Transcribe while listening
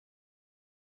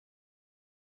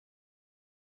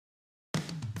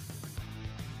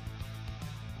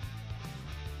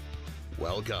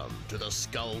Welcome to the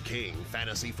Skull King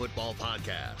Fantasy Football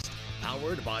Podcast,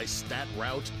 powered by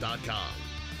StatRoute.com.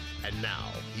 And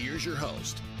now, here's your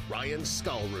host, Ryan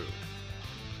Skullroot.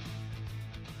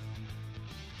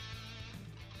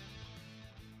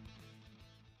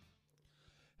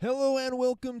 Hello and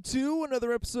welcome to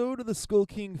another episode of the Skull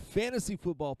King Fantasy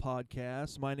Football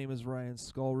Podcast. My name is Ryan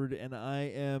Skullroot, and I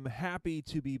am happy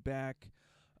to be back.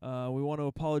 We want to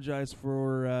apologize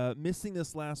for missing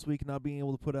this last week, not being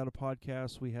able to put out a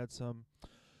podcast. We had some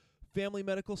family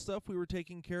medical stuff we were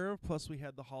taking care of, plus we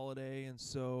had the holiday, and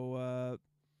so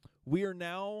we are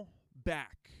now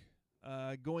back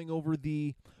going over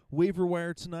the waiver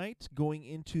wire tonight, going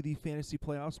into the fantasy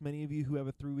playoffs. Many of you who have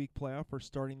a 3-week playoff are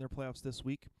starting their playoffs this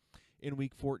week in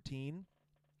week 14.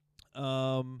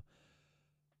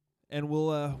 And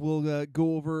we'll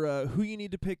go over who you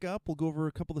need to pick up. We'll go over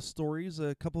a couple of the stories,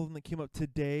 a couple of them that came up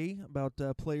today about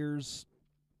players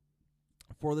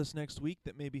for this next week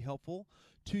that may be helpful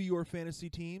to your fantasy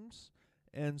teams.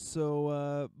 And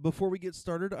so before we get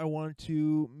started, I wanted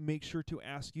to make sure to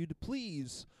ask you to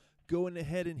please go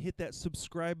ahead and hit that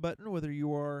subscribe button, whether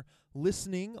you are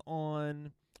listening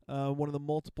on one of the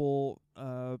multiple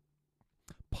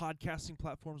podcasting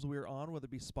platforms we are on, whether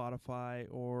it be Spotify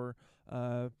or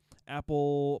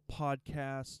Apple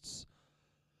Podcasts,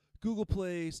 Google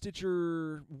Play,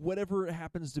 Stitcher, whatever it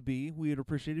happens to be. We would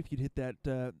appreciate it if you'd hit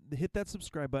that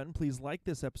subscribe button. Please like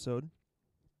this episode.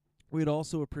 We'd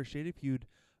also appreciate it if you'd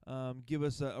give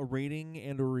us a rating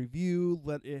and a review.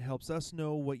 It helps us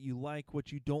know what you like,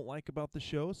 what you don't like about the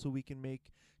show, so we can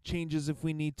make changes if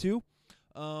we need to.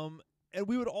 And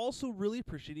we would also really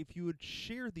appreciate if you would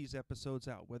share these episodes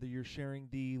out, whether you're sharing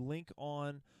the link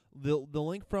on the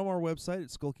link from our website at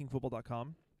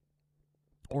skullkingfootball.com,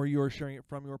 or you're sharing it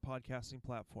from your podcasting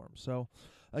platform. So,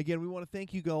 again, we want to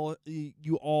thank you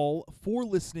all for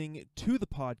listening to the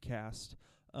podcast.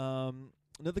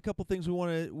 Another couple things we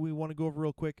want to go over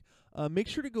real quick. Make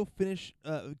sure to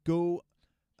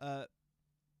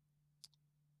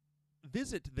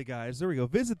visit the guys. There we go.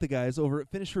 Visit the guys over at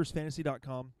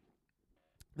FinishFirstFantasy.com.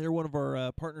 They're one of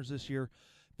our partners this year.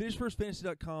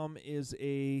 FinishFirstFantasy.com is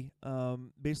a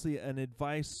basically an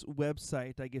advice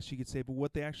website, I guess you could say. But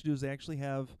what they actually do is they actually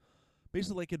have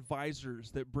basically like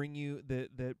advisors that bring you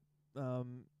that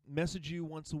message you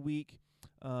once a week.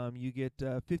 You get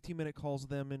 15-minute calls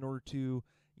with them in order to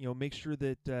make sure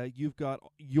that you've got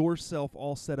yourself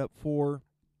all set up for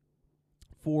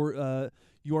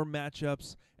your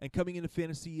matchups. And coming into the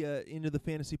fantasy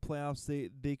playoffs,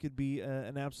 they could be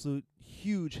an absolute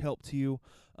huge help to you.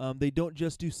 They don't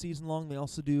just do season long; they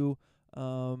also do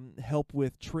help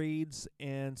with trades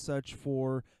and such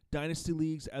for dynasty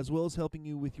leagues, as well as helping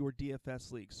you with your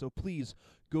DFS leagues. So please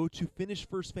go to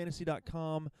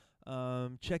FinishFirstFantasy.com,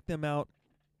 check them out.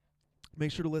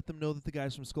 Make sure to let them know that the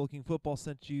guys from Skull King Football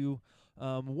sent you.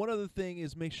 One other thing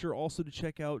is make sure also to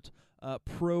check out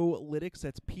Prolytics.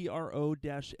 That's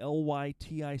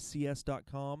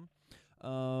PRO-LYTICS.com.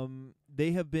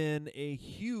 They have been a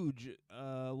huge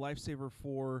lifesaver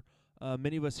for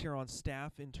many of us here on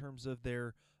staff in terms of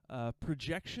their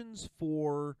projections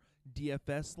for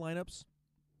DFS lineups.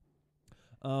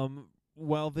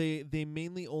 While they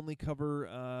mainly only cover,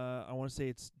 I want to say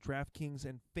it's DraftKings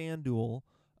and FanDuel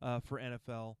for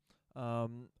NFL,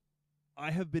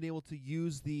 I have been able to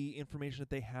use the information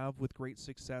that they have with great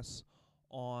success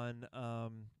on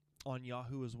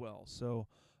Yahoo as well. So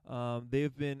they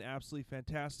have been absolutely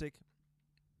fantastic.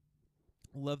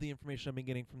 Love the information I've been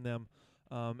getting from them.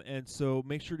 And so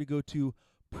make sure to go to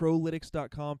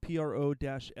Prolytics.com,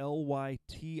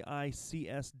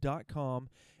 PRO-LYTICS.com,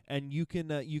 and you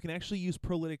can actually use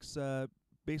Prolytics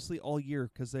basically all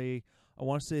year, because I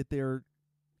want to say that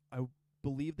I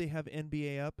believe they have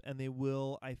NBA up, and they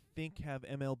will, I think, have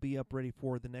MLB up ready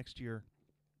for the next year.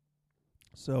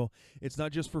 So it's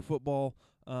not just for football.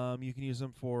 You can use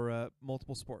them for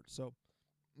multiple sports. So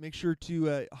make sure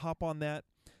to hop on that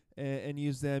and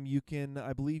use them. You can,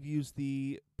 I believe, use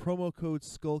the promo code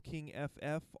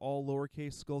SkullKingFF, all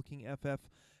lowercase SkullKingFF,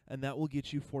 and that will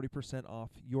get you 40% off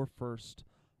your first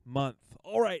month.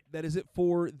 All right, that is it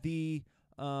for the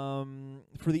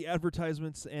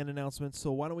advertisements and announcements.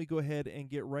 So why don't we go ahead and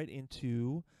get right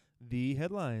into the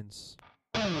headlines.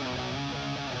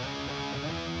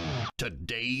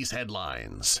 Today's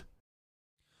headlines.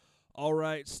 All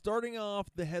right, starting off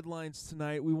the headlines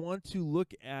tonight, we want to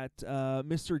look at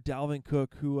Mr. Dalvin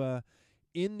Cook, who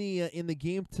in the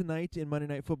game tonight in Monday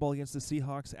Night Football against the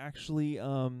Seahawks actually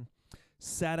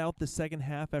sat out the second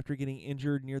half after getting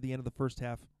injured near the end of the first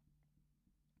half.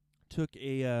 Took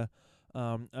a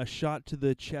shot to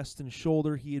the chest and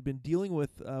shoulder. He had been dealing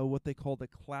with what they called a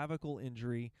clavicle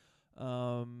injury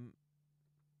from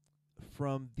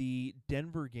the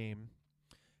Denver game,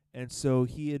 and so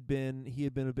he had been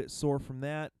a bit sore from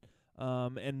that,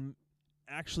 and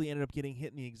actually ended up getting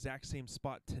hit in the exact same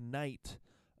spot tonight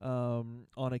on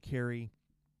a carry.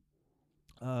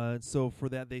 So for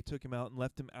that, they took him out and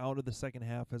left him out of the second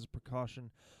half as a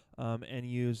precaution, and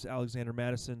used Alexander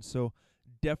Madison. So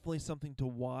definitely something to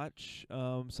watch,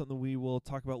 something we will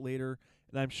talk about later,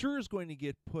 and I'm sure is going to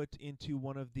get put into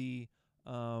one of the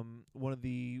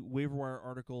waiver wire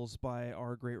articles by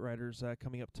our great writers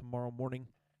coming up tomorrow morning.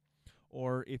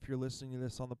 Or if you're listening to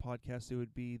this on the podcast, it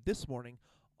would be this morning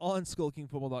on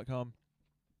SkullKingFootball.com.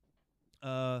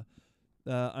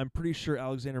 I'm pretty sure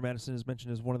Alexander Madison is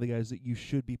mentioned as one of the guys that you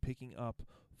should be picking up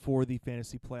for the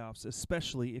fantasy playoffs,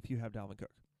 especially if you have Dalvin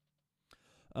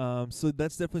Cook. So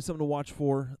that's definitely something to watch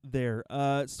for there.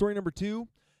 Story number 2,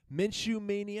 Minshew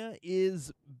Mania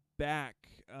is back.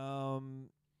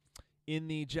 In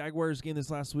the Jaguars game this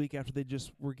last week, after they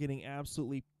just were getting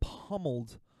absolutely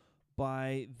pummeled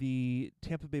by the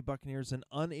Tampa Bay Buccaneers and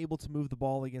unable to move the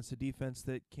ball against a defense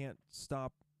that can't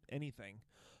stop anything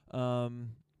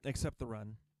except the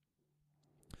run.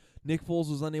 Nick Foles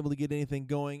was unable to get anything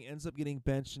going, ends up getting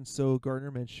benched, and so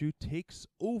Gardner Minshew takes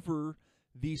over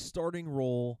the starting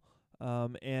role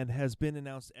and has been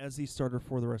announced as the starter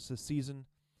for the rest of the season.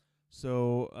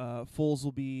 So Foles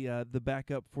will be the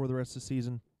backup for the rest of the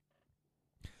season.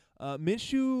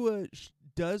 Minshew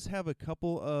does have a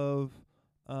couple of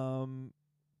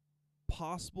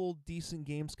possible decent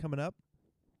games coming up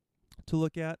to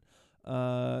look at.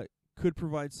 Could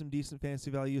provide some decent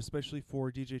fantasy value, especially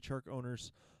for DJ Chark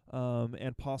owners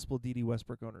and possible D.D.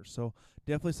 Westbrook owners. So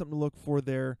definitely something to look for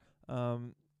there.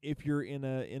 If you're in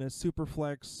a super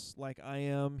flex like I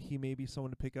am, he may be someone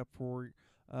to pick up for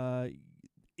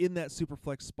in that super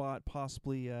flex spot.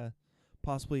 Possibly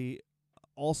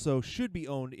also should be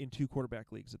owned in 2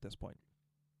 quarterback leagues at this point.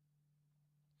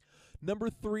 Number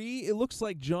 3, it looks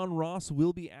like John Ross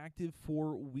will be active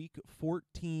for Week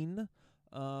 14,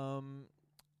 coming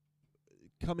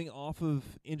off of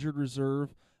injured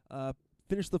reserve.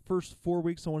 Finished the first 4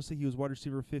 weeks. I want to say he was wide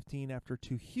receiver 15 after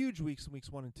 2 huge weeks in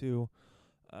weeks 1 and 2.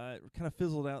 Kind of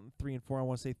fizzled out in 3 and 4. I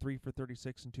want to say 3 for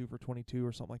 36 and 2 for 22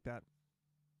 or something like that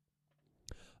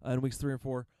in weeks 3 and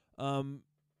 4.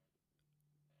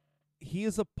 He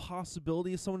is a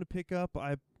possibility of someone to pick up.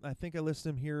 I think I listed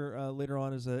him here later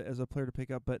on as a player to pick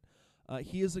up, but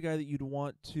he is a guy that you'd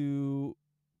want to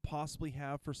possibly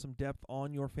have for some depth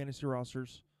on your fantasy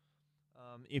rosters.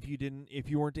 If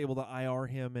you weren't able to IR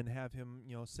him and have him,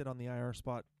 sit on the IR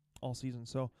spot all season.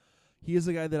 So he is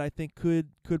a guy that I think could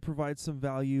provide some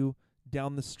value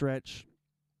down the stretch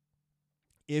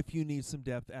if you need some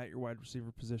depth at your wide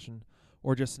receiver position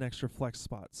or just an extra flex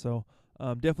spot. So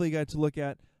definitely a guy to look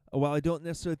at. While I don't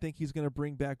necessarily think he's going to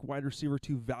bring back wide receiver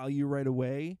 2 value right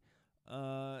away,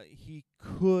 he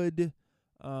could,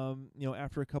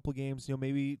 after a couple games,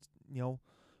 maybe,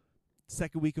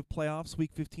 second week of playoffs,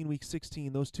 week 15, week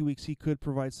 16, those 2 weeks, he could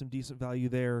provide some decent value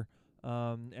there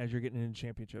as you're getting into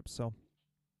championships. So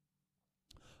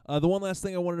the one last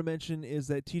thing I wanted to mention is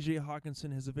that T.J.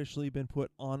 Hawkinson has officially been put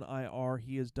on IR.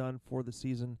 He is done for the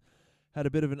season. Had a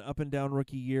bit of an up and down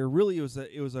rookie year. Really, it was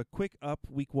a quick up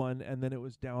week 1, and then it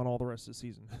was down all the rest of the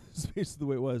season. It's basically the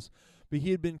way it was. But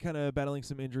he had been kind of battling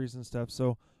some injuries and stuff.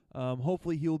 So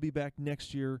hopefully he will be back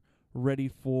next year, ready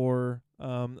for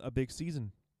a big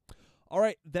season. All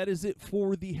right, that is it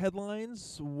for the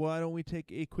headlines. Why don't we take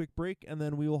a quick break, and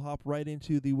then we will hop right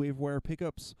into the waiver wire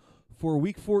pickups for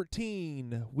Week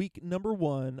 14, week number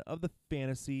 1 of the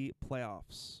fantasy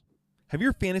playoffs. Have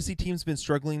your fantasy teams been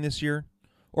struggling this year?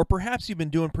 Or perhaps you've been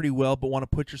doing pretty well but want to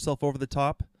put yourself over the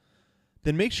top?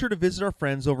 Then make sure to visit our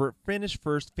friends over at Finish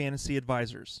First Fantasy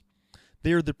Advisors.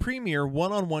 They are the premier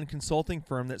one-on-one consulting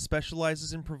firm that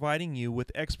specializes in providing you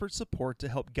with expert support to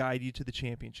help guide you to the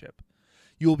championship.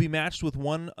 You will be matched with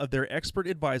one of their expert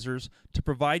advisors to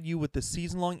provide you with the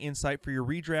season-long insight for your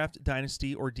redraft,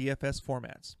 dynasty, or DFS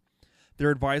formats. Their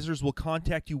advisors will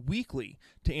contact you weekly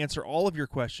to answer all of your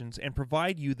questions and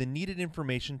provide you the needed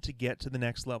information to get to the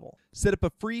next level. Set up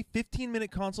a free 15-minute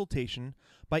consultation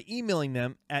by emailing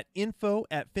them at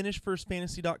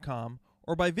info@finishfirstfantasy.com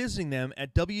or by visiting them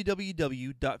at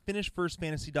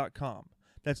www.finishfirstfantasy.com.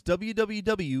 That's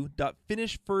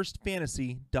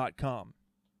www.finishfirstfantasy.com.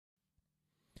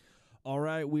 All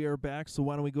right, we are back, so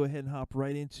why don't we go ahead and hop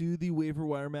right into the waiver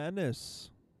wire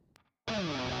madness.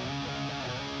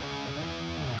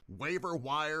 Waiver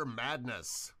Wire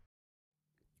Madness.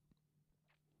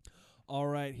 All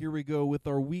right, here we go with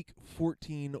our Week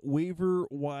 14 waiver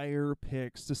wire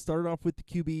picks. To start off with the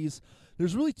QBs,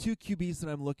 there's really two QBs that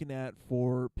I'm looking at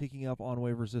for picking up on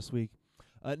waivers this week.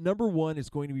 Number one is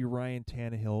going to be Ryan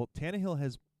Tannehill. Tannehill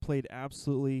has played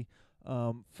absolutely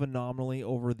phenomenally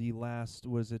over the last,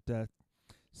 over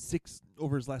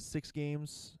his last 6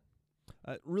 games.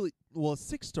 6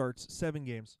 starts, 7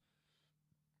 games.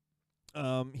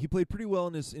 He played pretty well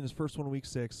in his first one, week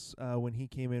 6, when he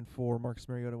came in for Marcus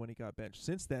Mariota when he got benched.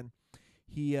 Since then,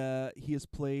 he has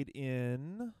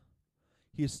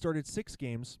started 6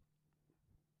 games,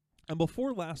 and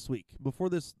before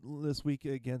this week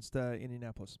against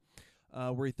Indianapolis,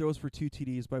 where he throws for 2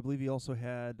 TDs, but I believe he also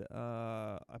had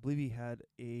a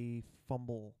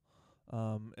fumble,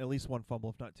 at least one fumble,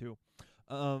 if not 2.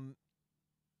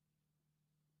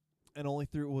 And only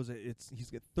through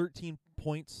he's got 13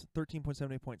 points,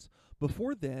 13.78 points.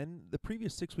 Before then, the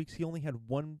previous 6 weeks, he only had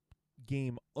 1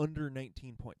 game under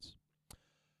 19 points.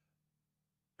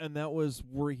 And that was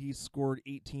where he scored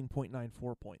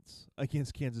 18.94 points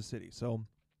against Kansas City. So,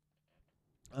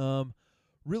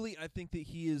 really, I think that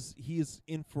he is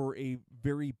in for a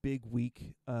very big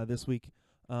week this week.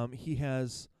 He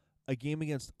has a game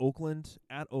against Oakland,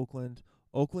 at Oakland.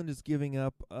 Oakland is giving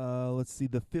up,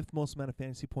 the 5th most amount of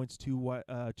fantasy points to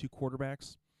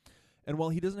quarterbacks. And while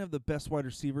he doesn't have the best wide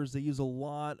receivers, they use a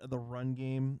lot of the run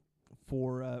game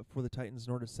for the Titans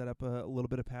in order to set up a little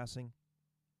bit of passing.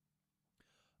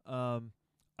 I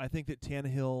think that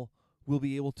Tannehill will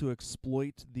be able to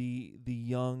exploit the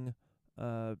young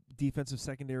defensive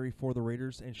secondary for the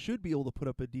Raiders and should be able to put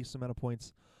up a decent amount of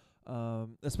points,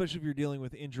 especially if you're dealing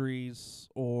with injuries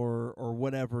or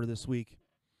whatever this week.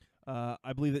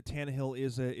 I believe that Tannehill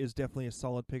is definitely a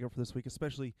solid pickup for this week,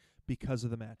 especially because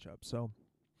of the matchup. So,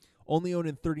 only owned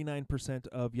in 39%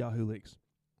 of Yahoo leagues.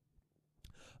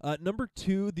 Number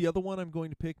 2, the other one I'm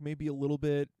going to pick may be a little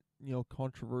bit,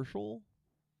 controversial.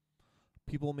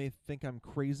 People may think I'm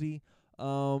crazy,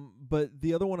 but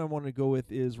the other one I want to go with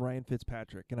is Ryan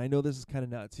Fitzpatrick. And I know this is kind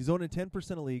of nuts. He's owned in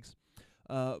 10% of leagues,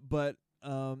 but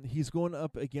he's going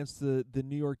up against the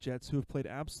New York Jets, who have played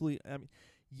absolutely.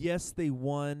 Yes, they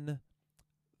won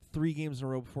 3 games in a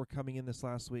row before coming in this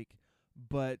last week,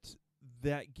 but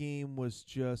that game was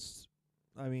just,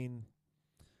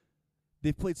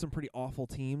 they've played some pretty awful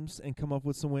teams and come up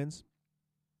with some wins.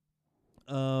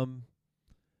 And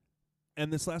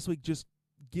this last week, just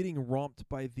getting romped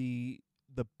by the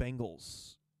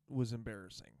Bengals was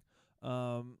embarrassing.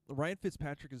 Ryan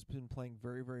Fitzpatrick has been playing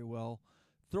very, very well,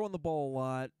 throwing the ball a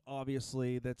lot.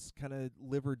 Obviously, that's kind of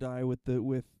live or die with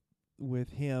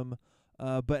him.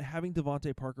 But having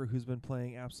Devontae Parker, who's been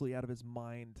playing absolutely out of his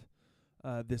mind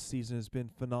this season, has been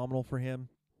phenomenal for him.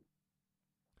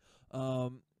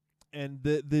 And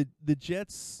the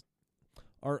Jets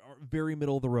are very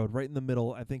middle of the road, right in the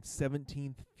middle. I think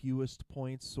 17th fewest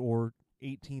points or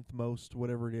 18th most,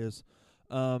 whatever it is,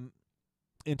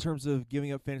 in terms of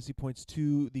giving up fantasy points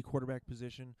to the quarterback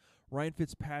position. Ryan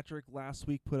Fitzpatrick last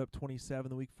week put up 27,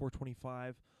 the week before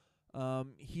 25.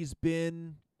 He's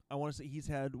been, I want to say he's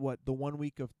had, the 1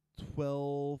 week of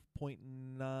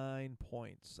 12.9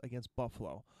 points against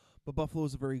Buffalo. But Buffalo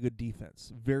is a very good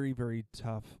defense, very, very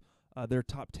tough. They're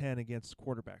top 10 against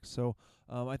quarterbacks. So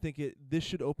I think this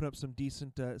should open up some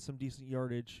decent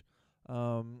yardage,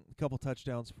 a couple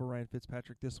touchdowns for Ryan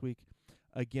Fitzpatrick this week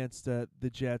against the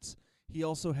Jets. He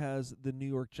also has the New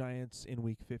York Giants in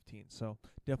Week 15, so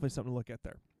definitely something to look at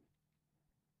there.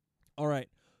 All right,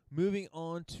 moving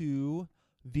on to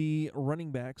the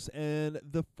running backs, and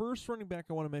the first running back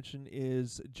I want to mention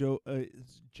is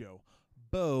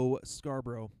Bo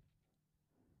Scarborough.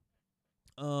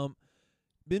 Been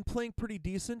playing pretty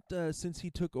decent since he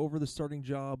took over the starting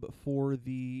job for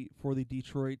the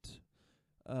Detroit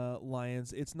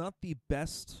Lions. It's not the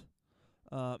best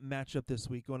matchup this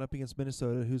week, going up against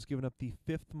Minnesota, who's given up the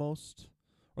 5th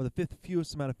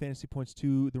fewest amount of fantasy points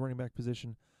to the running back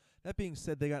position. That being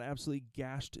said, they got absolutely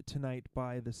gashed tonight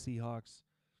by the Seahawks.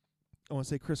 I want to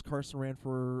say Chris Carson ran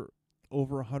for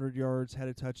over 100 yards, had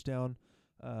a touchdown.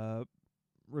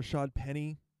 Rashad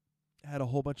Penny had a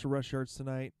whole bunch of rush yards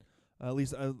tonight, at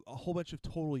least a whole bunch of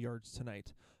total yards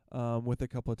tonight, with a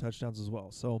couple of touchdowns as well.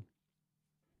 So,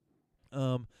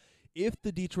 if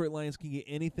the Detroit Lions can get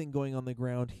anything going on the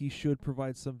ground, he should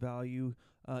provide some value.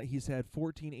 He's had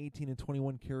 14, 18, and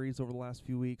 21 carries over the last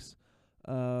few weeks.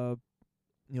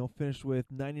 Finished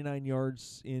with 99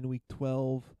 yards in Week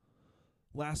 12.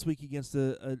 Last week against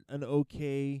an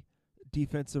okay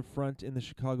defensive front in the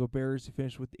Chicago Bears, he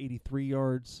finished with 83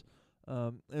 yards.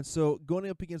 And so going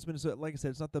up against Minnesota, like I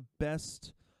said, it's not the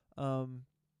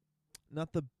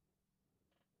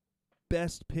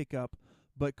best pickup,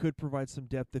 but could provide some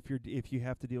depth if you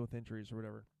have to deal with injuries or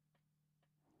whatever.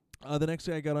 The next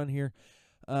guy I got on here,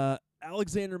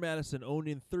 Alexander Mattison, owned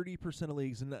in 30% of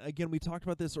leagues, and again we talked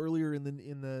about this earlier in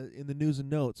the news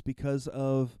and notes because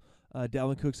of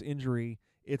Dalvin Cook's injury.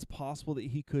 It's possible that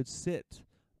he could sit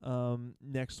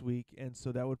next week, and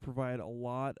so that would provide a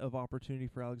lot of opportunity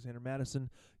for Alexander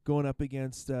Mattison going up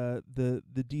against the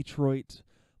Detroit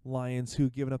Lions,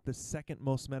 who've given up the second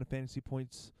most amount of fantasy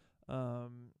points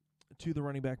to the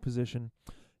running back position.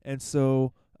 And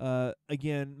so,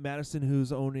 again, Madison,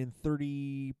 who's owned in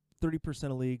 30%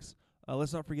 of leagues.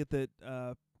 Let's not forget that,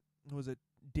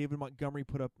 David Montgomery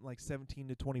put up like 17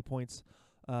 to 20 points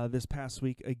this past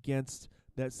week against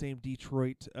that same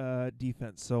Detroit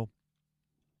defense. So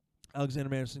Alexander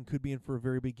Madison could be in for a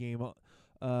very big game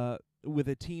with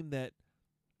a team that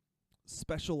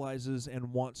specializes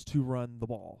and wants to run the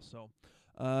ball. So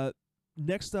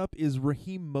next up is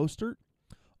Raheem Mostert,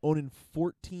 owned in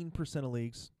 14% of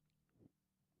leagues.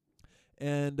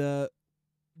 And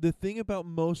the thing about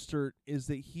Mostert is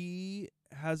that he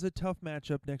has a tough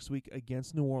matchup next week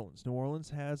against New Orleans. New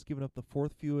Orleans has given up the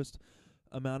fourth fewest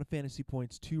amount of fantasy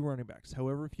points to running backs.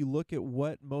 However, if you look at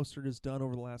what Mostert has done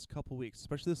over the last couple weeks,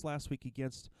 especially this last week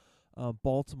against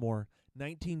Baltimore,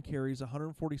 19 carries,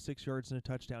 146 yards, and a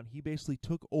touchdown. He basically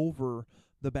took over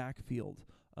the backfield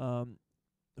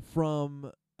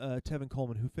from Tevin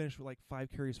Coleman, who finished with like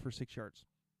 5 carries for 6 yards.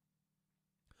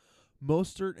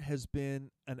 Mostert has been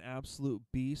an absolute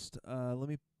beast. Let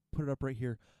me put it up right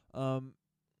here. For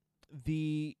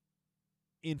the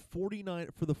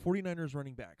 49ers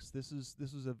running backs, this is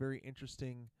a very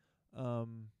interesting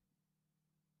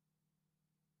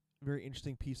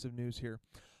piece of news here.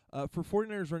 For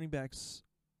 49ers running backs,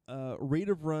 rate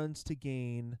of runs to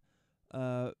gain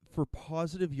for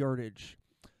positive yardage,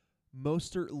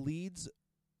 Mostert leads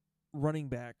running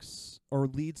backs, or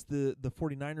leads the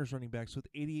 49ers running backs with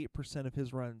 88% of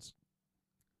his runs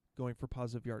going for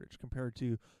positive yardage, compared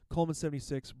to Coleman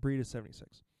 76, Breida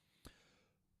 76.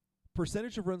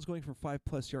 Percentage of runs going for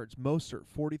 5+ yards, Mostert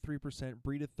 43%,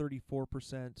 Breida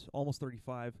 34%, almost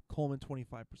 35%, Coleman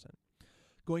 25%.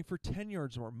 Going for 10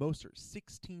 yards or more, Mostert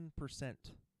 16%,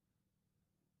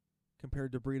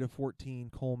 compared to Breida 14,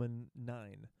 Coleman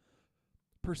 9.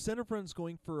 Percent of runs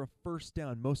going for a first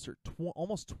down, Mostert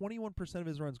almost 21% of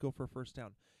his runs go for a first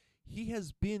down. He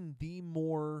has been the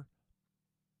more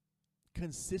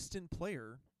consistent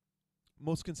player,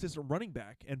 most consistent running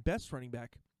back, and best running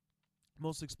back,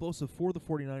 most explosive for the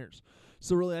 49ers.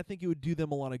 So really, I think it would do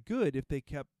them a lot of good if they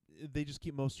just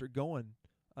keep Mostert going,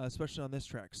 especially on this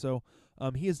track. So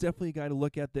he is definitely a guy to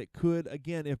look at that could,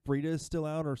 again, if Breida is still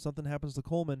out or something happens to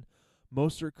Coleman,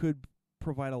 Mostert could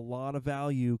provide a lot of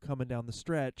value coming down the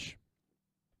stretch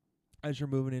as you're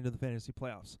moving into the fantasy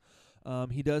playoffs.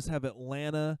 He does have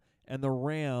Atlanta and the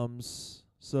Rams.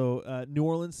 So New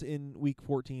Orleans in Week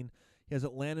 14. He has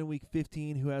Atlanta in Week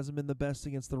 15, who hasn't been the best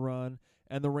against the run,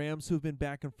 and the Rams, who've been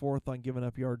back and forth on giving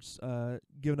up yards,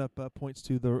 giving up points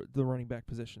to the running back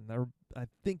position. I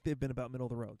think they've been about middle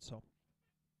of the road. So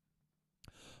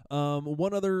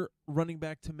one other running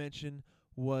back to mention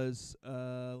was,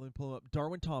 let me pull him up,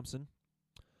 Darwin Thompson.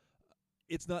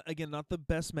 It's not the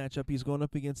best matchup. He's going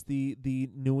up against the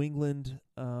New England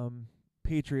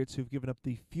Patriots, who've given up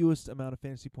the fewest amount of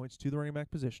fantasy points to the running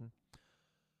back position.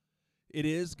 It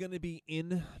is going to be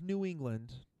in New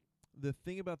England. The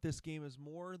thing about this game is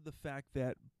more the fact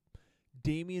that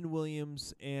Damian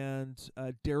Williams and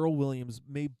Darrell Williams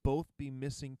may both be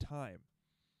missing time.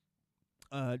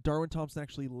 Darwin Thompson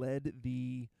actually led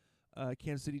the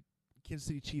Kansas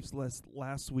City Chiefs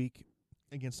last week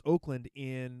against Oakland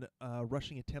in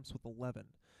rushing attempts with 11.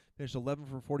 Finished 11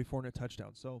 for 44 and a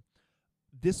touchdown. So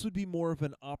this would be more of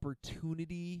an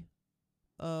opportunity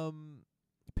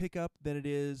pickup than it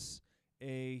is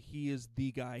he is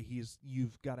the guy.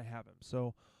 You've got to have him.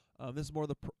 So this is more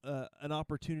an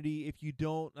opportunity. If you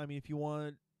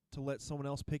want to let someone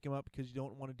else pick him up because you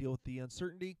don't want to deal with the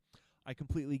uncertainty, I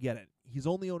completely get it. He's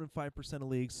only owned in 5% of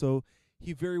leagues, so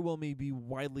he very well may be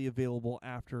widely available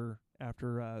after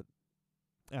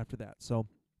that. So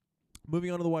moving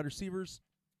on to the wide receivers.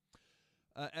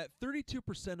 At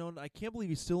 32% owned, I can't believe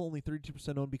he's still only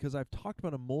 32% owned because I've talked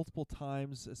about him multiple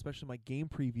times, especially in my game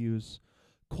previews.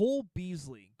 Cole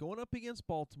Beasley going up against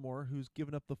Baltimore, who's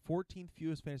given up the 14th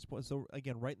fewest fantasy points. So,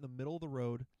 again, right in the middle of the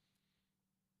road.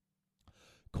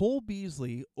 Cole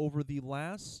Beasley over the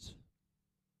last,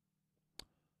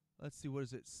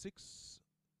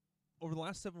 over the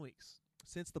last 7 weeks,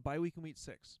 since the bye week in week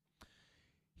 6,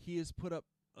 he has put up,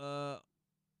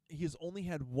 he has only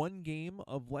had one game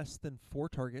of less than 4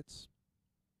 targets,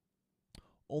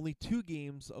 only 2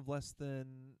 games of less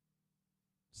than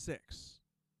 6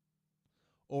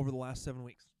 over the last 7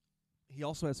 weeks. He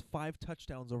also has 5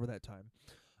 touchdowns over that time.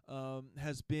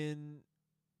 Has been,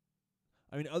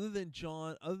 I mean, other than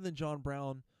John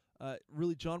Brown,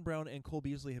 really John Brown and Cole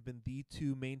Beasley have been the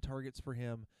 2 main targets for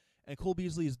him, and Cole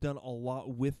Beasley has done a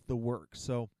lot with the work.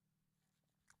 So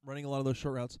running a lot of those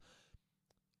short routes.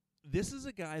 This is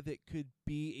a guy that could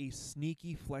be a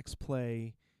sneaky flex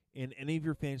play in any of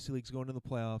your fantasy leagues going to the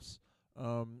playoffs.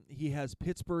 He has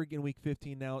Pittsburgh in Week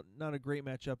 15 now. Not a great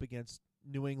matchup against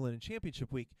New England in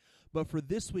Championship Week, but for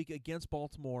this week against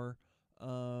Baltimore,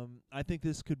 I think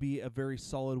this could be a very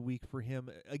solid week for him.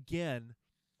 Again,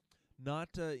 not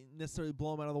necessarily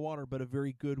blow him out of the water, but a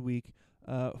very good week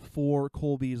for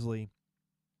Cole Beasley.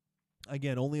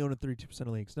 Again, only owned in 32% of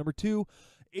leagues. Number 2,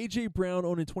 A.J. Brown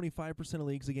owned in 25% of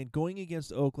leagues. Again, going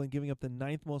against Oakland, giving up the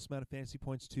 9th most amount of fantasy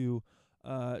points to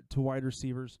wide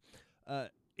receivers.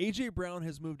 A.J. Brown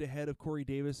has moved ahead of Corey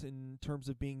Davis in terms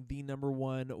of being the number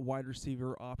 1 wide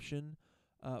receiver option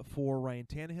for Ryan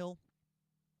Tannehill.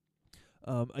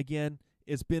 Again,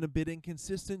 it's been a bit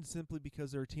inconsistent simply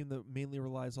because they're a team that mainly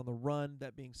relies on the run.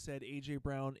 That being said, A.J.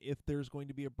 Brown, if there's going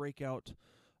to be a breakout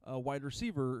wide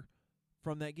receiver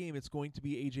from that game, it's going to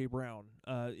be A.J. Brown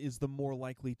is the more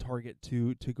likely target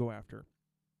to go after.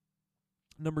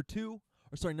 Number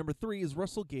 3 is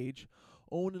Russell Gage,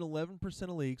 owned in 11% of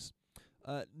leagues.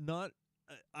 Not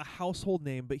a household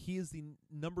name, but he is the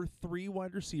number 3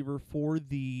 wide receiver for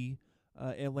the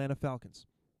Atlanta Falcons.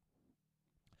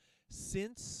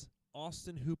 Since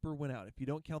Austin Hooper went out, if you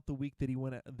don't count the week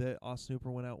that Austin Hooper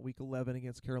went out, Week 11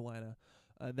 against Carolina,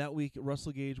 that week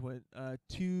Russell Gage went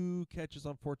 2 catches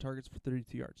on 4 targets for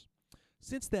 32 yards.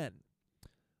 Since then,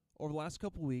 over the last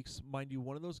couple weeks, mind you,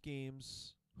 one of those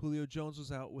games, Julio Jones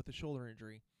was out with a shoulder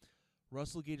injury.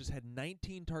 Russell Gage has had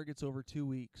 19 targets over 2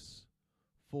 weeks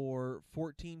for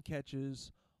 14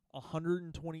 catches,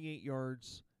 128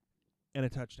 yards, and a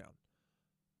touchdown.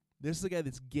 This is a guy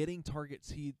that's getting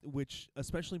targets, which,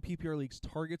 especially in PPR leagues,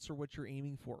 targets are what you're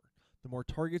aiming for. The more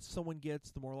targets someone gets,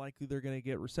 the more likely they're going to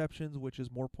get receptions, which is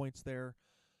more points there,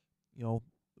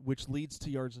 which leads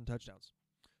to yards and touchdowns.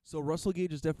 So Russell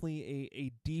Gage is definitely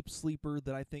a deep sleeper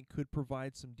that I think could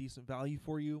provide some decent value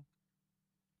for you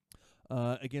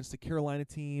against a Carolina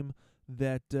team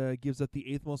that gives up the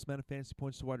 8th most amount of fantasy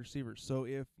points to wide receivers. So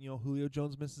if Julio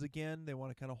Jones misses again, they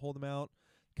want to kind of hold him out.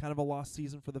 Kind of a lost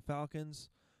season for the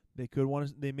Falcons.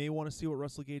 They may want to see what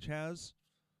Russell Gage has.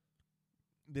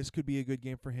 This could be a good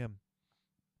game for him.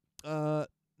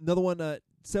 Another one,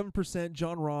 7%.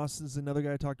 John Ross is another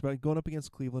guy I talked about going up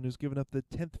against Cleveland, who's given up the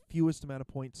 10th fewest amount of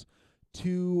points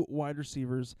to wide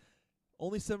receivers.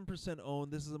 Only 7%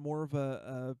 owned. This is more of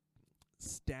a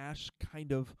stash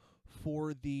kind of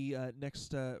for the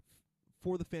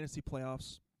for the fantasy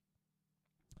playoffs.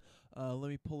 Let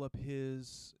me pull up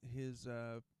his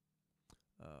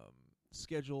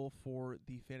schedule for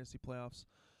the fantasy playoffs.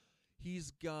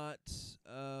 He's got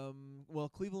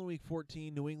Cleveland Week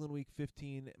 14, New England Week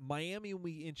 15, Miami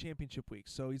in Championship Week.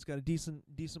 So he's got a decent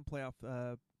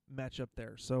playoff matchup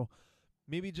there. So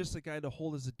maybe just a guy to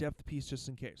hold as a depth piece just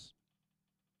in case.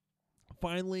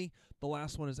 Finally, the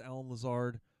last one is Allen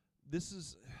Lazard.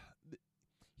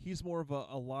 He's more of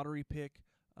a lottery pick,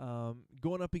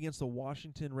 going up against the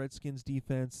Washington Redskins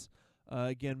defense.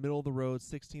 Again, middle of the road,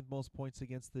 16th most points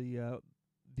against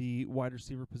the wide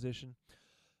receiver position.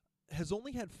 Has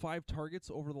only had 5 targets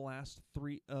over the last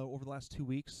 2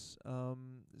 weeks.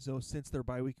 So since their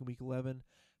bye week in Week 11.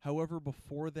 However,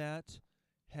 before that,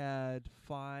 had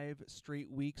 5 straight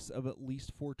weeks of at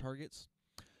least 4 targets.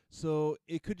 So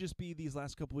it could just be these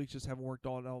last couple weeks just haven't worked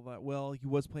all that well. He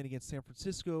was playing against San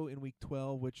Francisco in Week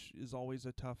 12, which is always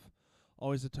a tough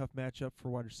matchup for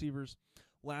wide receivers.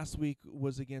 Last week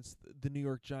was against the New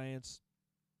York Giants.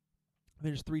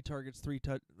 There's 3 targets, 3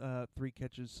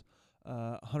 catches,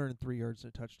 103 yards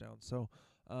and a touchdown. So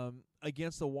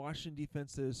against the Washington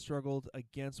defense that has struggled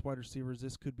against wide receivers,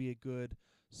 this could be a good,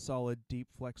 solid, deep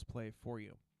flex play for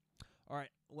you. All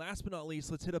right, last but not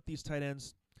least, let's hit up these tight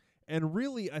ends. And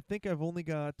really, I think I've only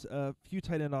got a few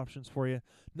tight end options for you.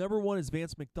 Number 1 is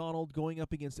Vance McDonald going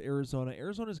up against Arizona.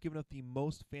 Arizona's given up the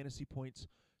most fantasy points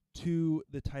to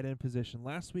the tight end position.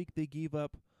 Last week, they gave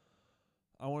up,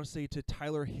 I want to say, to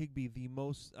Tyler Higbee, the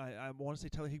most. I want to say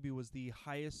Tyler Higbee was the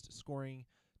highest scoring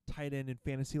tight end in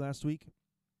fantasy last week.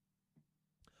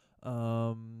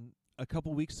 A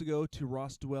couple weeks ago, to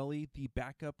Ross Dwelley, the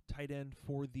backup tight end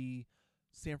for the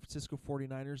San Francisco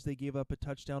 49ers, they gave up a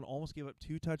touchdown, almost gave up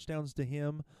 2 touchdowns to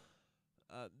him.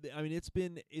 It's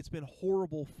been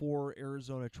horrible for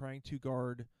Arizona trying to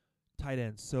guard tight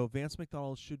ends. So Vance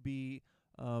McDonald should be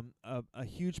a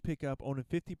huge pickup, owning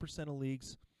 50% of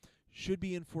leagues. should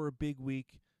be in for a big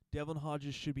week. Devlin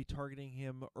Hodges should be targeting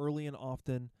him early and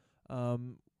often.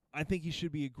 I think he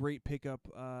should be a great pickup,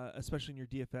 especially in your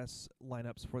DFS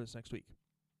lineups for this next week.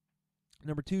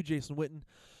 Number 2, Jason Witten,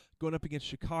 going up against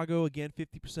Chicago. Again,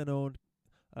 50% owned.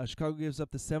 Chicago gives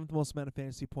up the 7th most amount of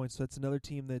fantasy points, so that's another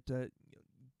team that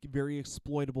very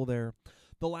exploitable there.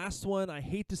 The last one, I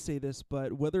hate to say this,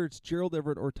 but whether it's Gerald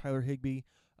Everett or Tyler Higbee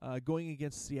going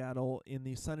against Seattle in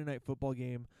the Sunday night football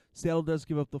game, Seattle does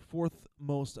give up the 4th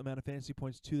most amount of fantasy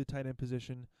points to the tight end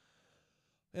position.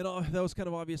 And that was kind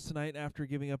of obvious tonight after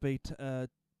giving up a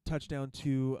touchdown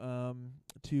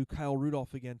to Kyle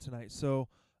Rudolph again tonight. So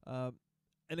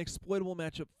an exploitable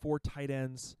matchup for tight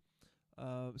ends.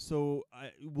 So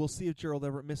we'll see if Gerald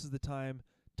Everett misses the time.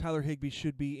 Tyler Higbee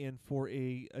should be in for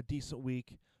a decent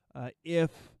week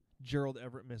if Gerald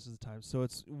Everett misses the time. So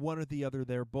it's one or the other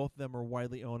there. Both of them are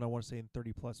widely owned. I want to say in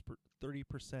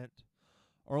 30%,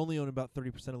 or only own about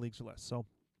 30% of leagues or less. So,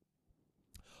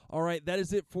 all right, that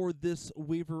is it for this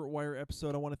waiver wire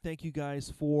episode. I want to thank you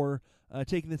guys for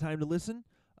taking the time to listen.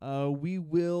 We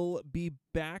will be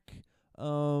back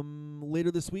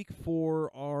later this week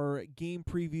for our game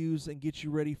previews and get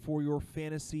you ready for your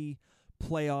fantasy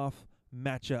playoff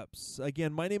matchups.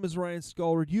 Again, my name is Ryan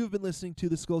Skolrud. You've been listening to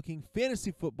the Skull King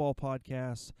Fantasy Football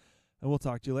Podcast, and we'll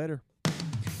talk to you later.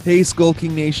 Hey, Skull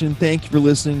King Nation. Thank you for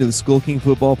listening to the Skull King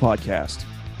Football Podcast.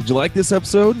 Did you like this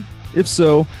episode? If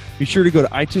so, be sure to go to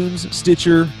iTunes,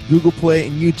 Stitcher, Google Play,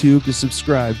 and YouTube to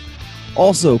subscribe.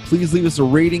 Also, please leave us a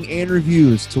rating and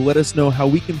reviews to let us know how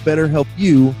we can better help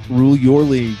you rule your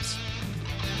leagues.